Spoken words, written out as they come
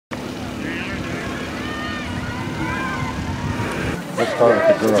Let's start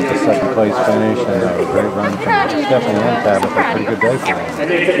with the girls, the second place finish, and a great run from Stephanie and Tabitha. A pretty good day for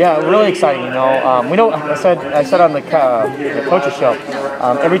them. Yeah, really exciting. You know, we know. I said on the coaches show.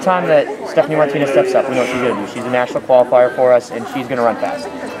 Every time that Stephanie Martinez steps up, we know what she's going to do. She's a national qualifier for us, and she's going to run fast.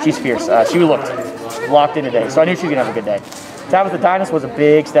 She's fierce. She looked locked in today, so I knew she was going to have a good day. Tabitha Dynas was a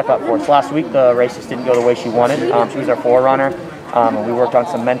big step up for us. Last week, the race just didn't go the way she wanted. She was our forerunner. We worked on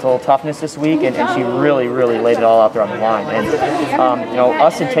some mental toughness this week, and she really laid it all out there on the line. And you know,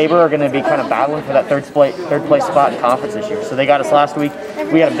 us and Tabor are going to be kind of battling for that third place spot in conference this year. So they got us last week.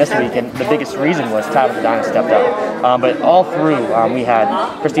 We had them this week, and the biggest reason was Tabitha Dynas stepped up. But all through, we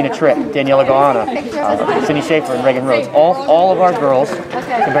had Christina Tripp, Daniela Goana, Cindy Schaefer, and Reagan Rhodes. All of our girls,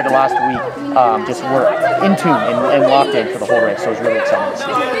 compared to last week, just were in tune and locked in for the whole race. So it was really exciting to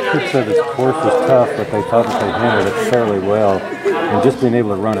see. Kip said this course was tough, but they thought that they handled it fairly well. And just being able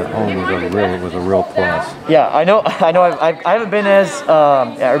to run at home was a real plus. Yeah, I know. I haven't been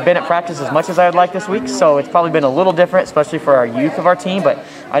been at practice as much as I would like this week, so it's probably been a little different, especially for our youth of our team. But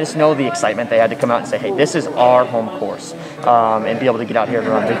I just know the excitement they had to come out and say, "Hey, this is our home course," and be able to get out here and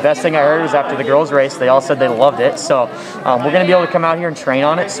run. The best thing I heard was after the girls' race, they all said they loved it. So we're going to be able to come out here and train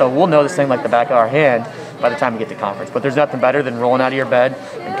on it. So we'll know this thing like the back of our hand by the time we get to conference. But there's nothing better than rolling out of your bed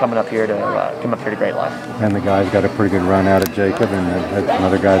and coming up here to great life. And the guys got a pretty good run out of Jacob, and had some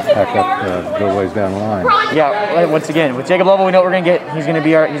other guys pack up go ways down the line. Yeah, once again with Jacob Lovell, we know what we're gonna get. He's gonna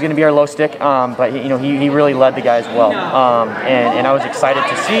be our low stick, but he really led the guys well, and I was excited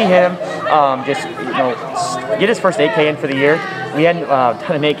to see him just get his first 8K in for the year. We hadn't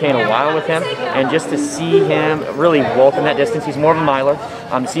done an 8K in a while with him, and just to see him really welcome that distance. He's more of a miler.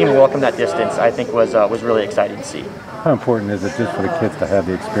 To see him welcome that distance, I think was really exciting to see. How important is it just for the kids to have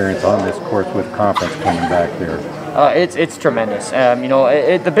the experience on this course with conference coming back here? It's tremendous.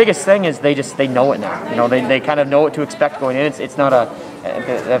 The biggest thing is they know it now. They kind of know what to expect going in. It's not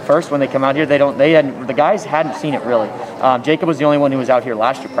at first when they come out here the guys hadn't seen it really. Jacob was the only one who was out here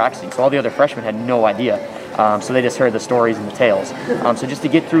last year practicing, so all the other freshmen had no idea. So they just heard the stories and the tales. So just to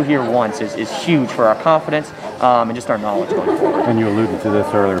get through here once is huge for our confidence and just our knowledge going forward. And you alluded to this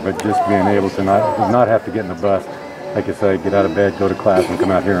earlier, but just being able to not have to get in the bus, like you say, get out of bed, go to class, and come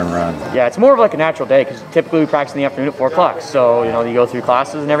out here and run. Yeah, it's more of like a natural day because typically we practice in the afternoon at 4 o'clock. So you go through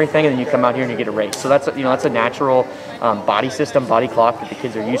classes and everything, and then you come out here and you get a race. So that's a natural body system, body clock that the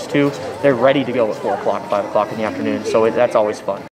kids are used to. They're ready to go at 4 o'clock, 5 o'clock in the afternoon. So that's always fun.